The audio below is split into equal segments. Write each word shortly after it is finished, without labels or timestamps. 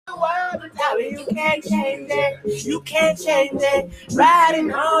but darling, you can't change it. You can't change it.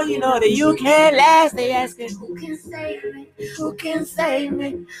 Riding on, you know that you can't last. They asking, who can save me? Who can save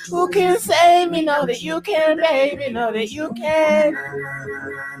me? Who can save me? Know that you can, baby. Know that you can.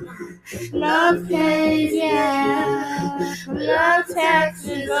 Love pays, yeah. Love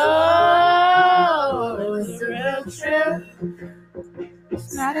taxes, oh. It's a real trip.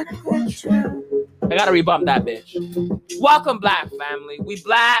 It's not a quick trip. I gotta rebump that bitch. Welcome, Black family. We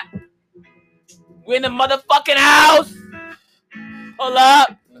black. We in the motherfucking house. Pull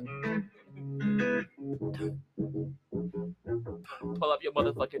up. Pull up your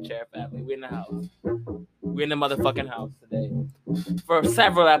motherfucking chair, family. We in the house. We're in the motherfucking house today. For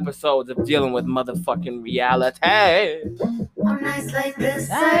several episodes of dealing with motherfucking reality. On nights like this,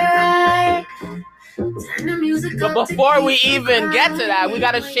 I turn the music up. But before we even get to that, we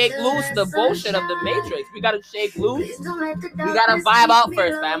gotta shake loose the bullshit of the Matrix. We gotta shake loose. We gotta vibe out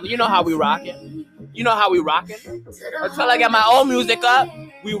first, family. You know how we rocking. You know how we rocking. Until I get my own music up,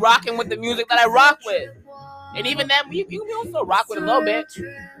 we rocking with the music that I rock with. And even then, you can also rock with a little bit,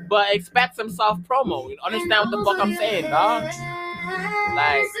 but expect some soft promo. You understand what the fuck I'm saying, dog?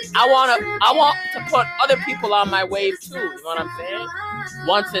 Like, I want to put other people on my wave too. You know what I'm saying?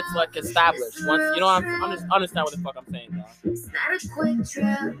 Once it's like established, once you know, understand what the fuck I'm saying, dog.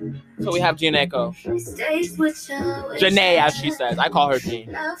 So we have Jhené Aiko. Jhené, as she says. I call her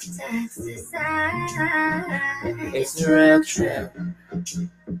Jean. It's a real trip.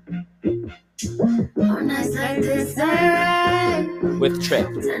 On nights like this, I ride with Trip.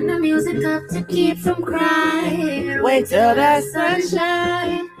 Turn the music up to keep from crying. Wait till the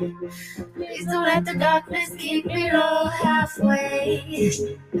sunshine. Please don't let the darkness keep me low halfway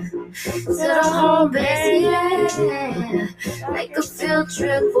to the home base, yeah. Like a field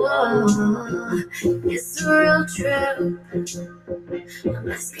trip, whoa. It's a real trip.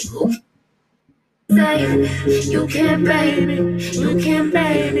 I'm asking who. You can, baby. You can,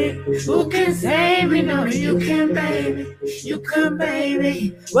 baby. Who can save me? No, you can, baby. You can,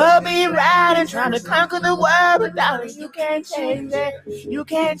 baby. We'll be riding, trying to conquer the world, but darling, you can't change it. You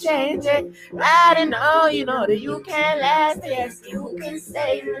can't change it. Riding on, you know that you can't last. Yes, who can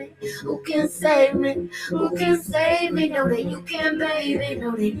save me? Who can save me? Who can save me? Know that you can, baby.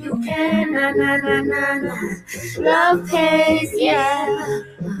 Know that you can. Na na na na na. Love pays, yeah.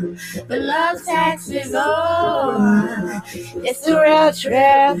 But love taxes, oh, it's a real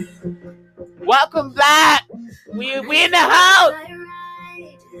trip. Welcome back. We in the house.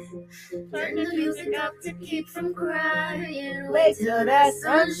 Turn the music up to keep from crying. Wait till that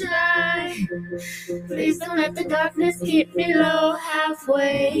sunshine. Please don't let the darkness keep me low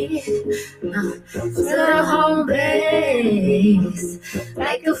halfway to the home base.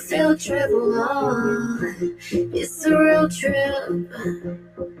 Like a field trip, oh, it's a real trip.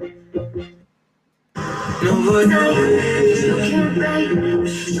 No one knows you can break me.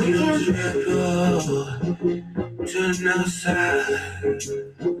 You can turn outside.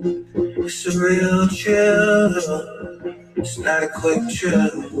 It's a real chill. It's not a quick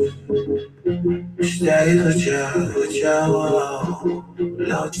trip. Stay with y'all.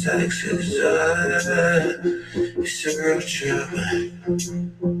 Low taxes. It's a real trip.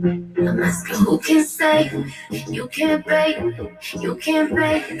 I'm asking who can save me? You can't, baby. You can't,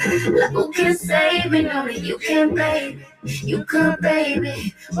 baby. Who can save me? Know that you can, baby. You could,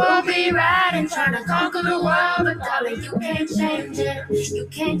 baby. We'll be riding, trying to conquer the world, but darling, you can't change it. You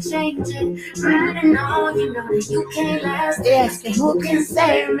can't change it. Riding on, you know that you can't last. Asking who can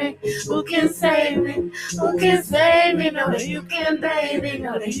save me? Who can save me? Who can save me? Know that you can, baby.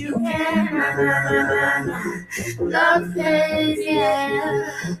 Know that you can. Na, na, na, na, na. Love pays,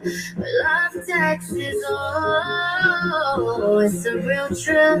 yeah. But love taxes, oh, it's a real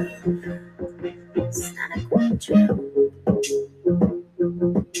trip. It's not a quick trip.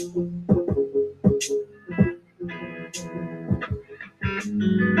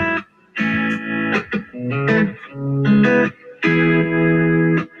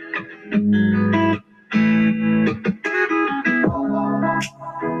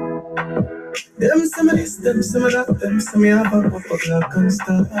 Them some of this, them some of that, them some me have a clock and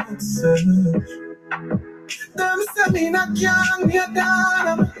start them say me not young, me a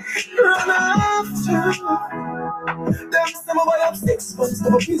down, run after. Them some of I have 6 months to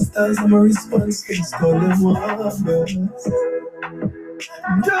my pistols, I'm a response to this call them warriors.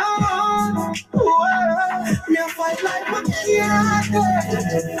 Don't worry, me a fight like my kid.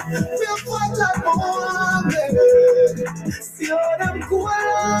 Me a fight like my woman. See how them cool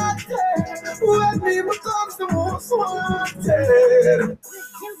out there. When me becomes the most wanted.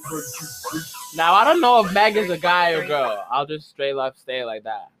 Now I don't know if Meg is a guy or girl. I'll just straight up stay like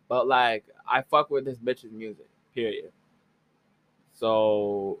that. But like, I fuck with this bitch's music. Period.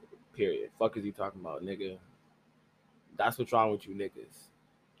 So, period. Fuck is he talking about, nigga? That's what's wrong with you niggas.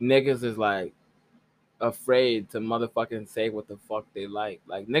 Niggas is like afraid to motherfucking say what the fuck they like.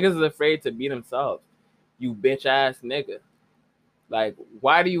 Like, niggas is afraid to be themselves. You bitch ass nigga. Like,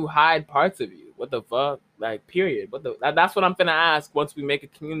 why do you hide parts of you? What the fuck? Like, period. That's what I'm finna ask once we make a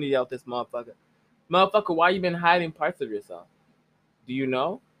community out this motherfucker. Motherfucker, why you been hiding parts of yourself? Do you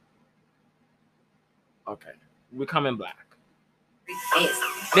know? Okay. We coming black.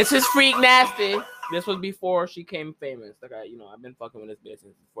 This is Freak Nasty. This was before she came famous. Like, I've been fucking with this bitch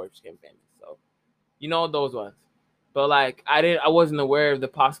since before she became famous. So, you know those ones. But like, I wasn't aware of the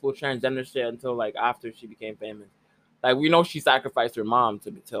possible transgender shit until like after she became famous. Like, we know she sacrificed her mom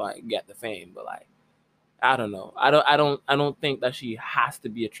to like get the fame, but like, I don't know. I don't think that she has to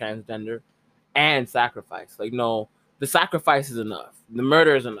be a transgender and sacrifice. Like, no, the sacrifice is enough. The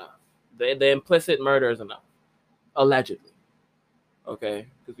murder is enough. The implicit murder is enough. Allegedly. Okay?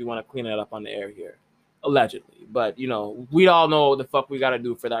 Because we want to clean it up on the air here. Allegedly. But, we all know what the fuck we got to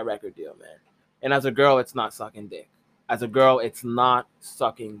do for that record deal, man. And as a girl, it's not sucking dick. As a girl, it's not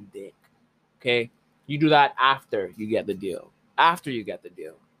sucking dick. Okay? You do that after you get the deal. After you get the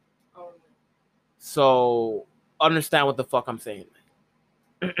deal. So, understand what the fuck I'm saying.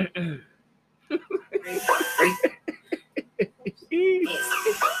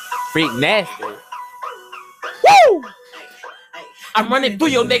 Freak Nasty. Woo! I'm running through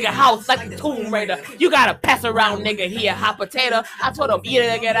your nigga house like a Tomb Raider. You gotta pass around, nigga. He a hot potato. I told him, eat it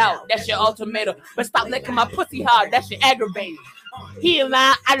and get out. That's your ultimatum. But stop licking my pussy hard. That shit aggravating. He and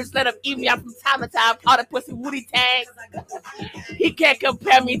I just let him eat me out from time to time. Call the pussy Woody Tang. He can't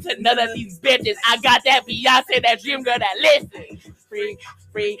compare me to none of these bitches. I got that Beyonce, that dream girl that listens. Freak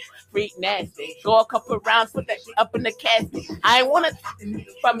nasty. Go a couple rounds, put that shit up in the casket. I ain't wanna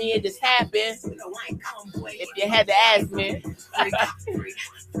from me, it just happened. If you had to ask me.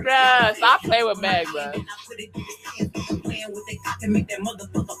 Bruh, stop playing with Meg, bro. Stop playing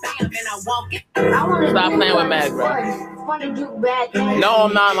with Meg, bro. No,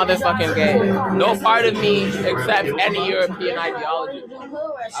 I'm not motherfucking gay. No part of me accepts any European ideology.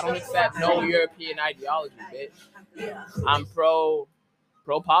 I don't accept no European ideology, bitch. I'm pro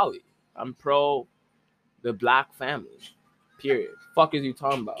poly. I'm pro the black family. Period. Fuck is you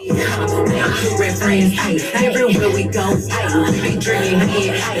talking about? Shake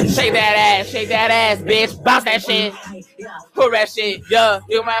that ass, bitch. Bounce that shit. Who that shit? Yeah,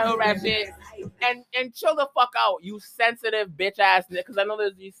 you might who that shit. And chill the fuck out, you sensitive bitch ass niggas. Because I know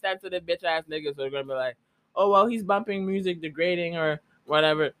there's these sensitive bitch ass niggas who are gonna be like, oh well, he's bumping music degrading or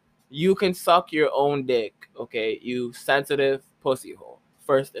whatever. You can suck your own dick, okay? You sensitive pussy hole.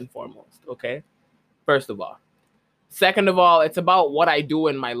 First and foremost, okay? First of all. Second of all, it's about what I do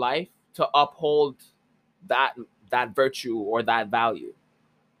in my life to uphold that virtue or that value.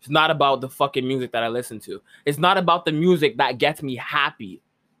 It's not about the fucking music that I listen to. It's not about the music that gets me happy.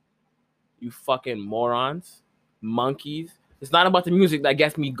 You fucking morons, monkeys. It's not about the music that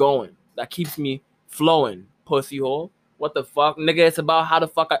gets me going, that keeps me flowing, pussy hole. What the fuck? Nigga, it's about how the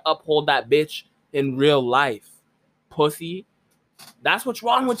fuck I uphold that bitch in real life. Pussy. That's what's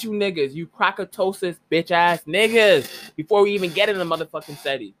wrong with you niggas. You crackatosis bitch ass niggas. Before we even get in the motherfucking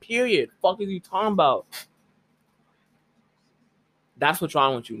SETI. Period. Fuck is you talking about? That's what's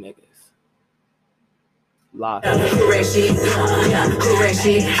wrong with you niggas. Lost. Correct shit, correct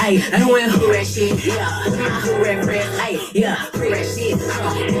shit, ayy. I went correct shit, correct friends, ayy, yeah, correct shit,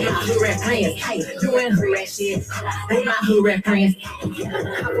 correct friends, ayy. Doing correct shit, with my correct friends. I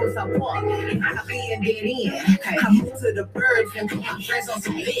go so far, I be in dead end. I move to the birds and put my friends on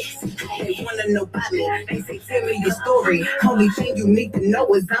some bits. They wanna know about me. They say tell me your story. Only thing you need to know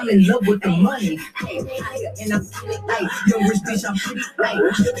is I'm in love with the money. And I'm like, young rich bitch, I'm pretty.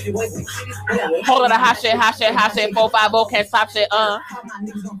 Hold on, a hot shit. 450 can't stop shit.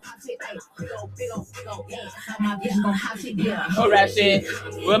 Hurrah shit.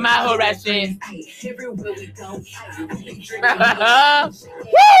 With my hurrah shit.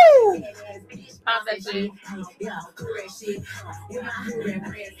 Woo! Pop that shit. Correct shit. With my hurrah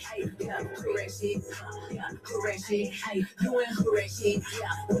friends. Correct shit. Correct shit. Doing correct shit.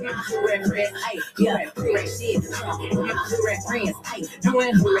 With my hurrah friends. Correct shit. With my hurrah friends.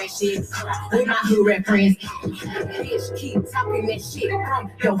 Doing correct shit. With my hurrah friends. Bitch, keep talking that shit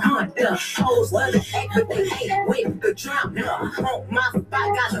from your Honda. Hoes love to act, but they hate with the drama. On my spot,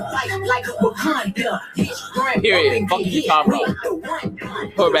 got to fight like a Wakanda. Bitch, grand. Period. Fuck you talking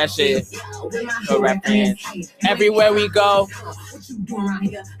about. Hurrah shit. Hurrah friends. Everywhere we go. doing around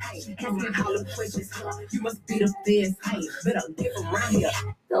here? Hey, asking all the questions, huh? You must be the best. Hey, better get from around here.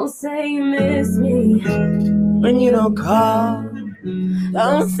 Don't say you miss me When you don't call,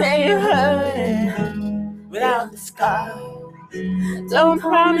 don't say you're hurting without the scar. Don't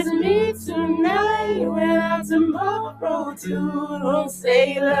promise me tonight without tomorrow too. Don't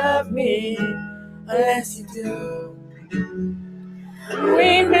say you love me unless you do.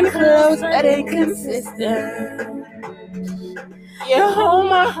 We've been close but inconsistent. You hold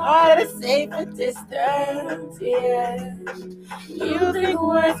my heart at a safer distance, yeah. You think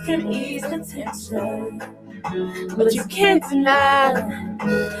words can ease the tension, but you can't deny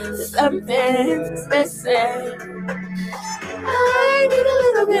something's missing. I need a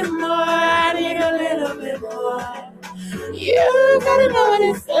little bit more, I need a little bit more. You gotta know what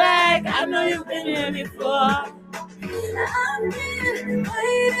it's like, I know you've been here before. I've been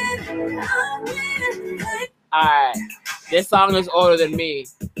waiting. Alright, this song is older than me.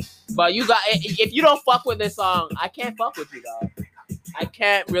 But you got, if you don't fuck with this song, I can't fuck with you, dog. I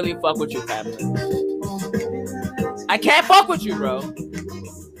can't really fuck with you, family. I can't fuck with you, bro.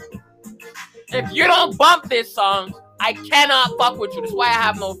 If you don't bump this song, I cannot fuck with you. That's why I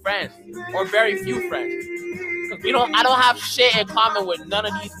have no friends. Or very few friends. Cause I don't have shit in common with none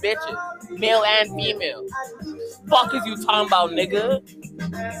of these bitches. Male and female. Fuck is you talking about, nigga?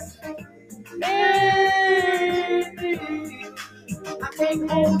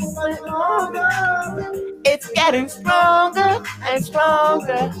 It's getting stronger and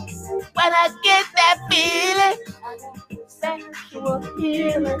stronger. When I get that feeling, sexual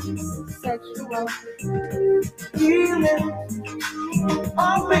healing, sexual healing.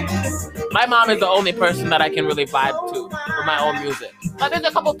 My mom is the only person that I can really vibe to with my own music. Like, there's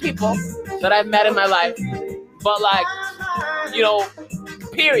a couple people that I've met in my life, but like,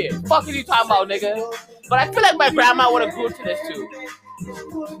 period. Fuck is you talking about, nigga? But I feel like my grandma would have grew to this too.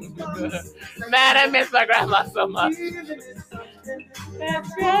 Man, I miss my grandma so much. That's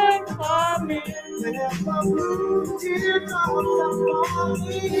good for me.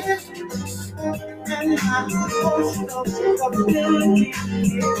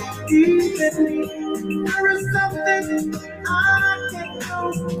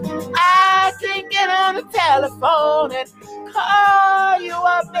 I can get on the telephone and call you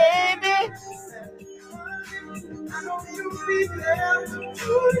up, baby. I know you'll be there to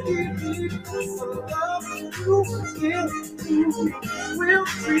give me the love you will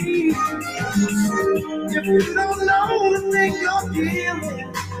free. If you don't know the thing you're feeling,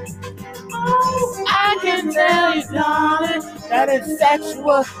 I can tell you, darling, that it's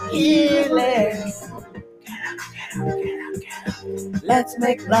sexual healing. Get up. Let's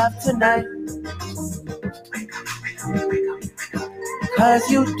make love tonight. Cause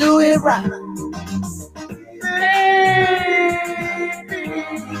you do it right.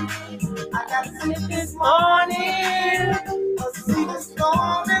 I got sick this morning, a secret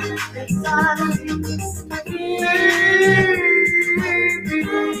storming inside of me.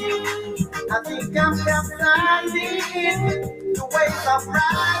 I think I'm capsizing, the waves are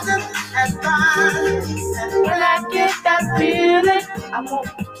rising and rising. And when I get that feeling, I want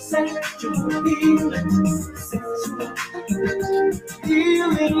sexual healing. Sexual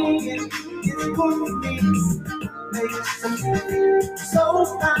healing is good for me. Makes something so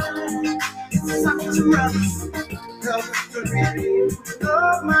fine. It's such a rush. Love to really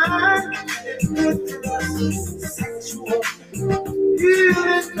love mine. It's good to us. Sexual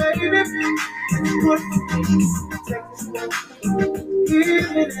healing, baby. It's good for me. Sexual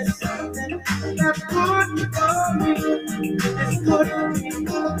healing is something that's good for me. It's good for me.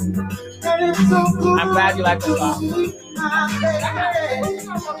 And it's so good. I'm glad you like the song.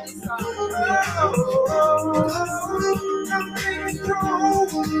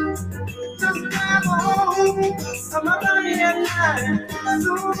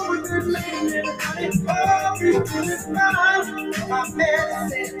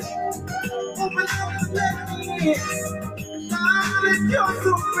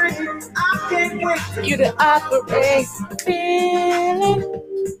 You to operate feeling.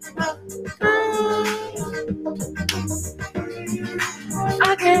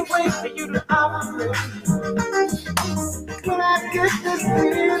 I can't wait for you to operate. When I get this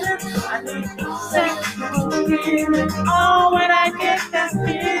feeling, I need sexual healing. Oh, when I get that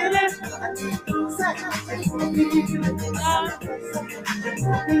feeling, I need sexual healing.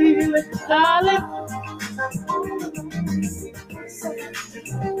 Sexual healing, darling.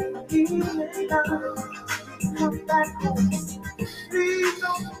 Sexual healing, darling. Come back home. Please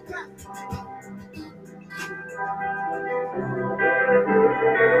don't come.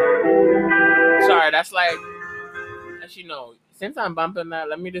 Sorry, that's like, as you know, since I'm bumping that,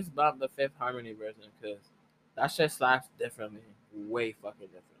 let me just bump the Fifth Harmony version because that shit slaps differently, way fucking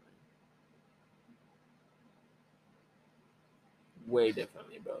differently, way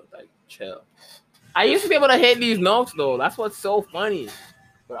differently, bro. Like chill. I used to be able to hit these notes though. That's what's so funny.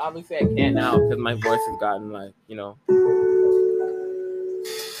 But obviously I can't now because my voice has gotten like, you know,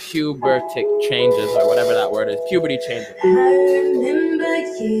 pubertic changes or whatever that word is. Puberty changes. I remember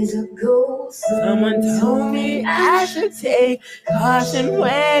years ago, someone told me I should take caution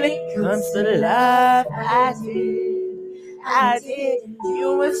when it comes to love. I did.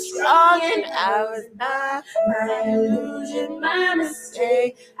 You were strong and I was not. My illusion, my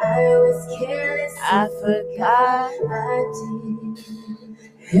mistake. I was careless, I forgot I did.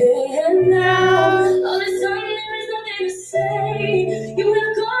 Hey, and now, all of a sudden there is nothing to say. You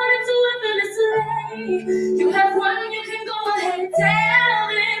have gone into a village slay. You have won, you can go ahead and tell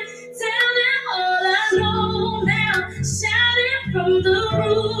them all I know now. Shouting from the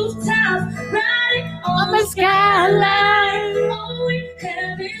rooftops, riding on the skyline. All we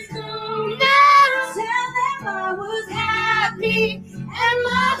have is gone now. Tell them I was happy and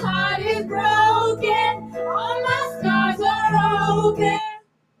my heart is broken. All my scars are open.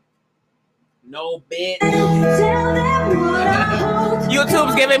 No, bitch. Tell them what I hope.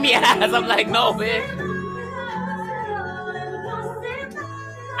 YouTube's giving me ass. I'm like, no, bitch.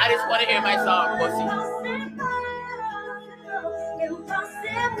 I just want to hear my song, pussy.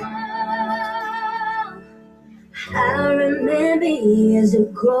 I remember years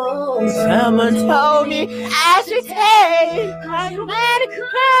ago, someone told me I should take cause when it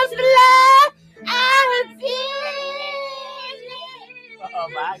comes to love, I would feel it. Oh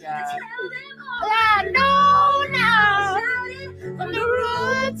my God. I know now from the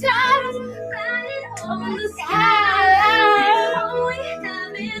rooftops, riding on the skyline. All we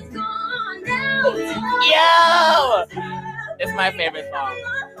have is gone down. Yo! It's my favorite song.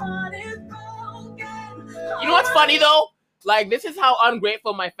 You know what's funny though? Like, this is how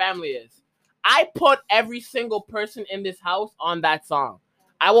ungrateful my family is. I put every single person in this house on that song.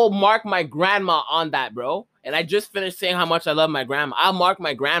 I will mark my grandma on that, bro. And I just finished saying how much I love my grandma. I'll mark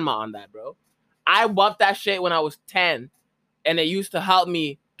my grandma on that, bro. I bumped that shit when I was 10, and it used to help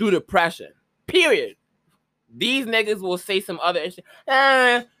me through depression. Period. These niggas will say some other shit.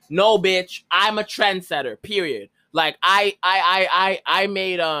 No, bitch. I'm a trendsetter. Period. Like, I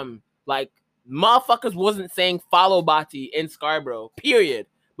made like, motherfuckers wasn't saying follow Bati in Scarborough, period,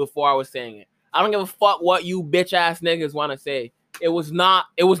 before I was saying it. I don't give a fuck what you bitch ass niggas want to say. It was not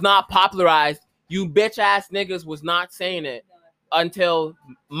popularized. You bitch ass niggas was not saying it until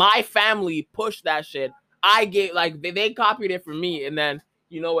my family pushed that shit. I gave, like, they copied it from me, and then,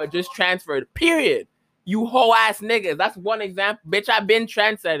 you know what, just transferred, period. You hoe ass niggas. That's one example. Bitch, I've been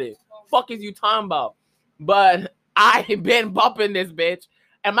trendsetting. Fuck is you talking about? But I been bumping this bitch,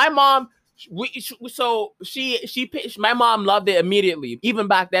 and my mom, my mom loved it immediately, even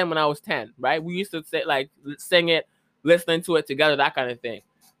back then when I was 10, right? We used to say, like, sing it, listening to it together, that kind of thing.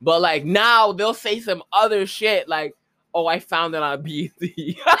 But like now they'll say some other shit like, oh, I found it on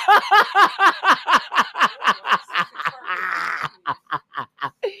BT.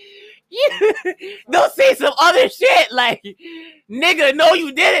 They'll say some other shit like, nigga, no,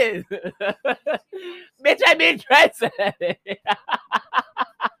 you didn't. Bitch, I been trendsetting.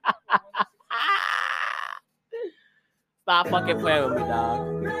 Stop fucking playing with me, dog.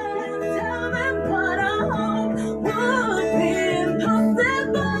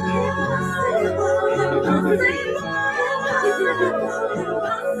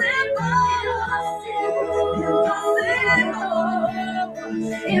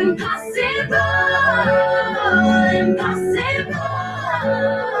 Impossible.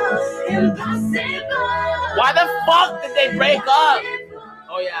 Why the fuck did they break up?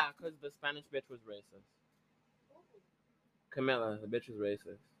 Oh yeah, because the Spanish bitch was racist. Camilla, the bitch was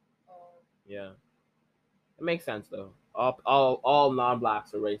racist. Yeah. It makes sense though. All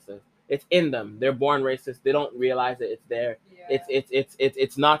non-blacks are racist. It's in them. They're born racist. They don't realize that it's there. Yeah.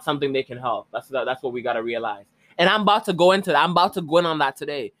 It's not something they can help. That's what we gotta realize. And I'm about to go into that. I'm about to go in on that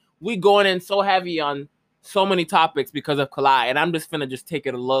today. We going in so heavy on so many topics because of Kalai, and I'm just finna just take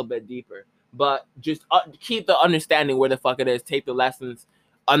it a little bit deeper. But just keep the understanding where the fuck it is. Take the lessons.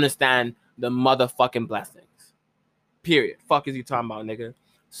 Understand the motherfucking blessings. Period. Fuck is you talking about, nigga?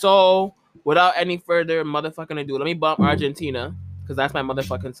 So, without any further motherfucking ado, let me bump Argentina, because that's my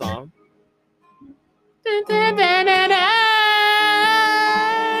motherfucking song.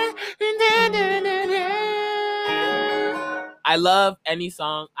 I love any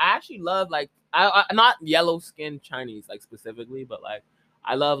song. I actually love, like, I not yellow skinned Chinese, like, specifically, but, like,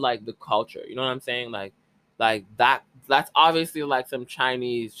 I love, like, the culture. You know what I'm saying? Like that, That's obviously like some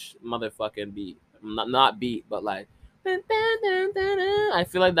Chinese motherfucking beat. Not beat, but like. I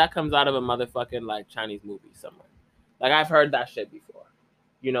feel like that comes out of a motherfucking like Chinese movie somewhere. Like I've heard that shit before.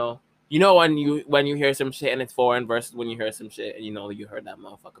 You know when you hear some shit and it's foreign versus when you hear some shit and you heard that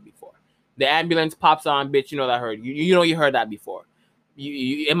motherfucker before. The ambulance pops on, bitch. You know that heard you heard that before.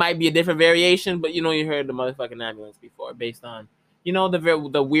 It might be a different variation, but you heard the motherfucking ambulance before based on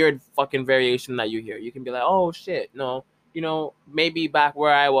the weird fucking variation that you hear. You can be like, oh shit, no, maybe back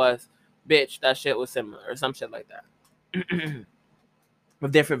where I was, bitch, that shit was similar or some shit like that.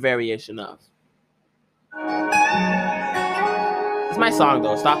 With different variation of. It's my song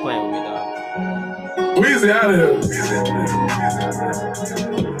though. Stop playing with me, dog. Weezy out of here.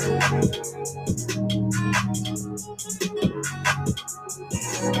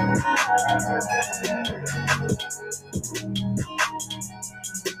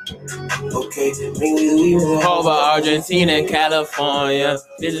 Okay, over Argentina and California.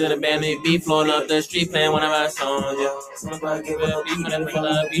 Bitches in the band, they be flowing up the street playing one of our songs. Yeah. Somebody give a beat when I bring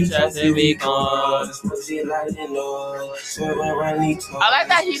the beach I say we gone. I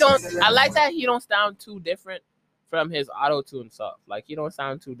like that he don't sound too different from his auto-tune stuff. Like he don't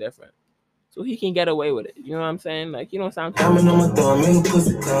sound too different. So he can get away with it. You know what I'm saying? Like, he don't sound too different. But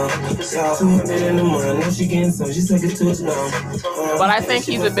I think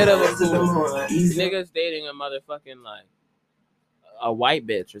he's a bit of a fool. Niggas dating a motherfucking, like, a white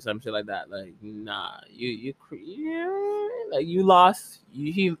bitch or some shit like that. Like, nah. He lost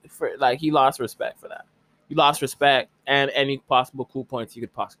respect for that. You lost respect and any possible cool points you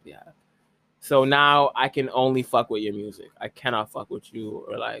could possibly have. So now I can only fuck with your music. I cannot fuck with you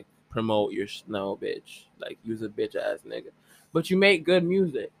or, like, promote your snow bitch, like use a bitch ass nigga, but you make good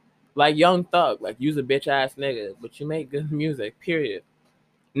music, like Young Thug, like use a bitch ass nigga, but you make good music. Period.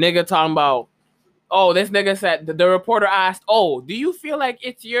 Nigga talking about, oh, this nigga said the reporter asked, oh, do you feel like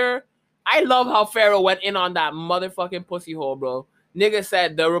it's your? I love how Pharaoh went in on that motherfucking pussy hole, bro. Nigga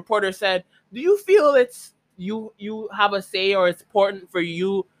said the reporter said, do you feel it's you have a say or it's important for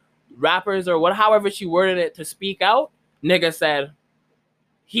you rappers or what? However she worded it to speak out. Nigga said.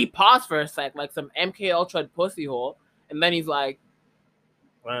 He paused for a sec, like some MK Ultra pussy hole, and then he's like,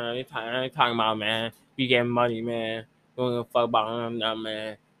 "Well, I ain't talking about, man. We getting money, man. We don't give a fuck about him,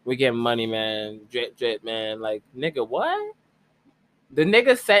 man. We getting money, man. Drip, man. Like, nigga, what? The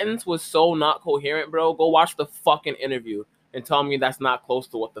nigga sentence was so not coherent, bro. Go watch the fucking interview and tell me that's not close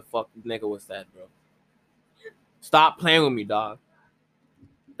to what the fuck the nigga was said, bro. Stop playing with me, dog.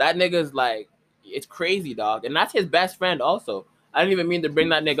 That nigga's like, it's crazy, dog, and that's his best friend also. I didn't even mean to bring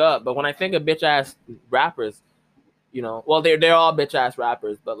that nigga up, but when I think of bitch ass rappers, well, they're all bitch ass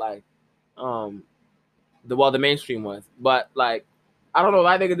rappers, but like, the mainstream ones, but like, I don't know,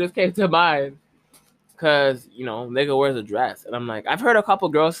 that nigga just came to mind, cause nigga wears a dress, and I'm like, I've heard a couple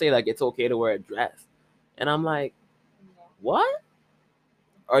girls say like it's okay to wear a dress, and I'm like, what?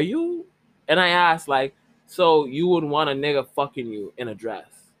 Are you? And I asked like, so you would want a nigga fucking you in a dress?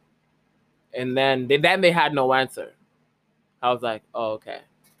 And then they had no answer. I was like, oh, okay,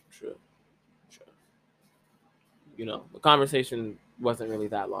 true. The conversation wasn't really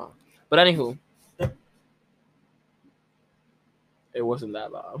that long. But anywho, it wasn't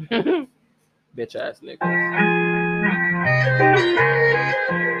that long. Bitch ass niggas.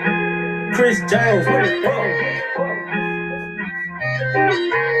 Chris Jones, what the fuck?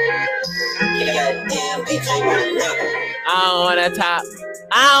 I don't wanna top.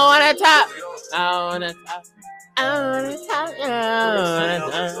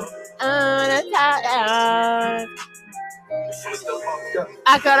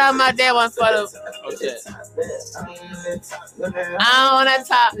 I cut out my day one for the. Oh shit. I wanna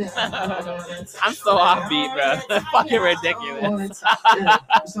top. I'm so offbeat, bro. That's fucking ridiculous.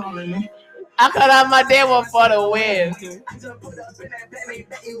 I cut out my day one for the win.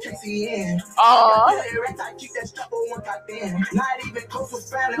 Oh.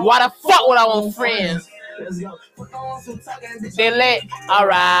 Why the fuck would I want friends? They lit.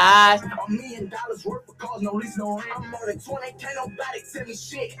 Alright.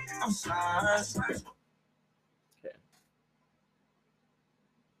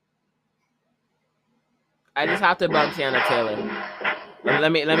 I just have to bump Tiana Taylor.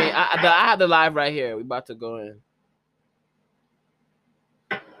 Let me. I have the live right here. We about to go in.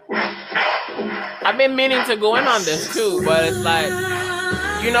 I've been meaning to go in on this too, but it's like,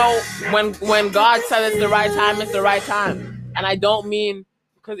 when God said it's the right time, it's the right time. And I don't mean,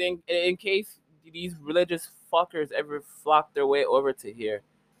 because in case these religious fuckers ever flock their way over to here,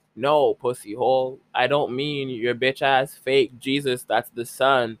 no, pussy hole. I don't mean your bitch ass fake Jesus, that's the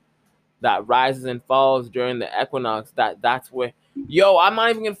son, that rises and falls during the equinox, that's where, yo, I'm not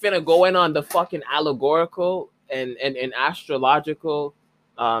even finna go in on the fucking allegorical and astrological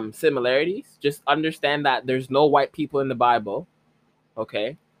similarities. Just understand that there's no white people in the Bible,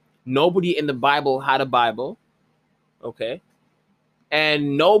 okay? Nobody in the Bible had a Bible, okay?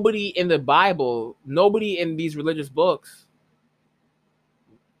 And nobody in the Bible, nobody in these religious books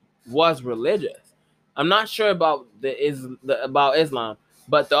was religious. I'm not sure about about Islam,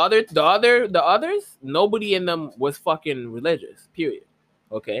 but the others, nobody in them was fucking religious. Period.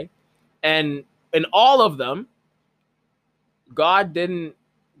 Okay, and in all of them, God didn't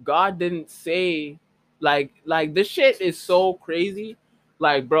say like this shit is so crazy.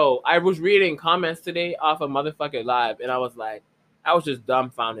 Like, bro, I was reading comments today off a motherfucking live, and I was just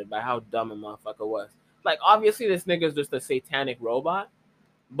dumbfounded by how dumb a motherfucker was. Like, obviously, this nigga's just a satanic robot.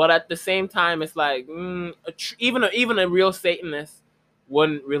 But at the same time, it's like even a real Satanist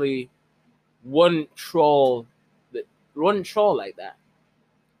wouldn't troll like that.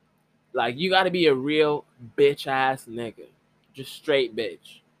 Like, you got to be a real bitch ass nigga, just straight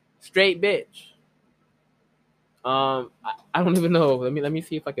bitch. I don't even know. Let me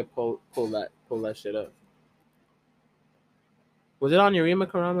see if I can pull that shit up. Was it on Yurima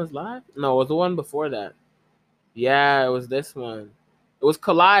Karama's live? No, it was the one before that. Yeah, it was this one. It was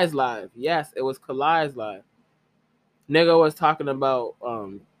Kalai's live. Yes, it was Kalai's live. Nigga was talking about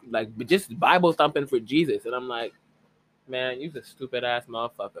like just Bible thumping for Jesus, and I'm like, man, you's a stupid ass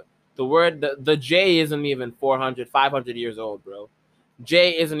motherfucker. The word the J isn't even 500 years old, bro.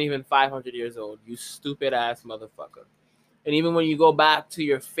 J isn't even 500 years old. You stupid ass motherfucker. And even when you go back to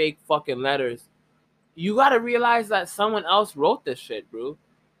your fake fucking letters, you gotta realize that someone else wrote this shit, bro.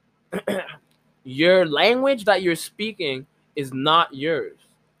 Your language that you're speaking is not yours.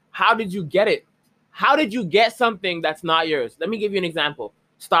 How did you get it? How did you get something that's not yours? Let me give you an example.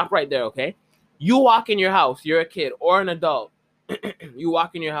 Stop right there, okay? You walk in your house, you're a kid or an adult. You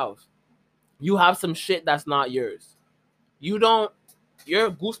walk in your house. You have some shit that's not yours. Your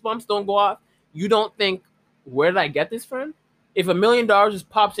goosebumps don't go off. You don't think, where did I get this from? If $1 million just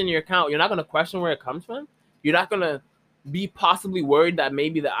pops in your account, you're not going to question where it comes from. You're not going to be possibly worried that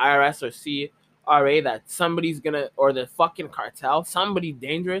maybe the IRS or CRA, that somebody's going to, or the fucking cartel, somebody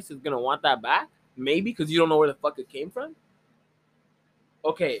dangerous is going to want that back. Maybe because you don't know where the fuck it came from.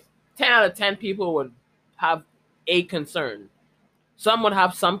 Okay, 10 out of 10 people would have a concern. Some would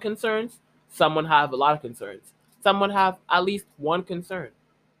have some concerns. Some would have a lot of concerns. Some would have at least one concern.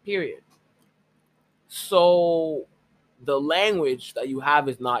 Period. So the language that you have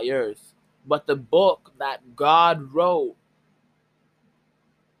is not yours. But the book that God wrote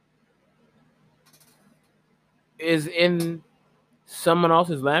is in someone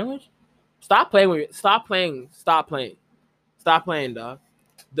else's language. Stop playing, dog. Stop playing, dog.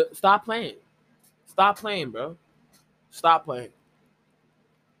 Stop playing, bro. Stop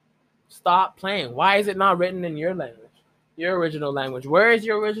playing. Why is it not written in your language? Your original language. Where is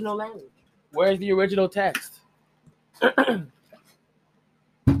your original language? Where's the original text?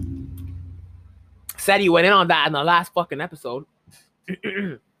 Said he went in on that in the last fucking episode.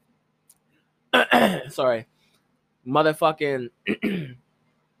 Sorry. Motherfucking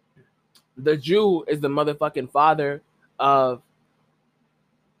the Jew is the motherfucking father of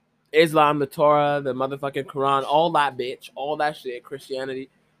Islam, the Torah, the motherfucking Quran, all that bitch, all that shit, Christianity.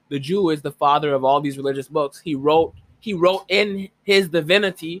 The Jew is the father of all these religious books. He wrote in his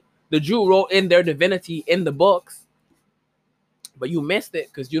divinity. The Jew wrote in their divinity in the books. But you missed it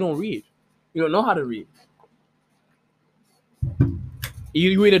because you don't read. You don't know how to read.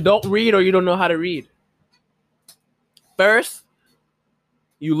 You either don't read or you don't know how to read. First,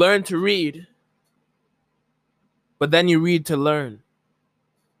 you learn to read, but then you read to learn.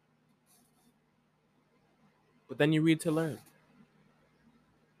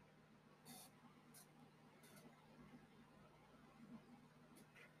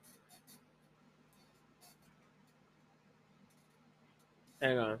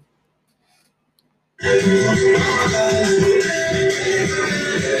 Hang on. And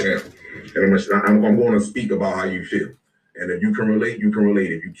I'm going to speak about how you feel. And if you can relate, you can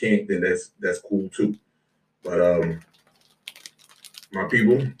relate. If you can't, then that's cool too. But my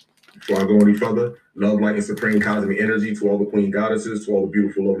people, before I go any further, love, light, and supreme cosmic energy to all the queen goddesses, to all the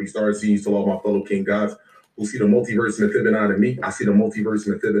beautiful, lovely star seeds, to all my fellow king gods who see the multiverse and the Fibonacci in me. I see the multiverse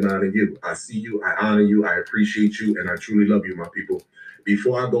and the Fibonacci in you. I see you, I honor you, I appreciate you, and I truly love you, my people.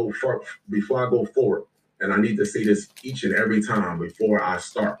 Before I go forward, and I need to say this each and every time before I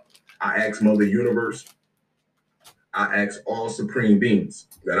start, I ask Mother Universe, I ask all supreme beings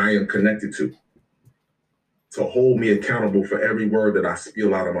that I am connected to hold me accountable for every word that I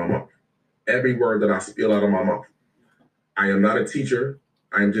spill out of my mouth. every word that I spill out of my mouth. I am not a teacher.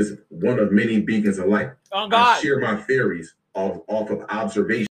 I am just one of many beacons of light. Oh, God. I share my theories off of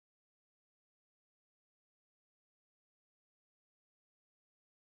observation.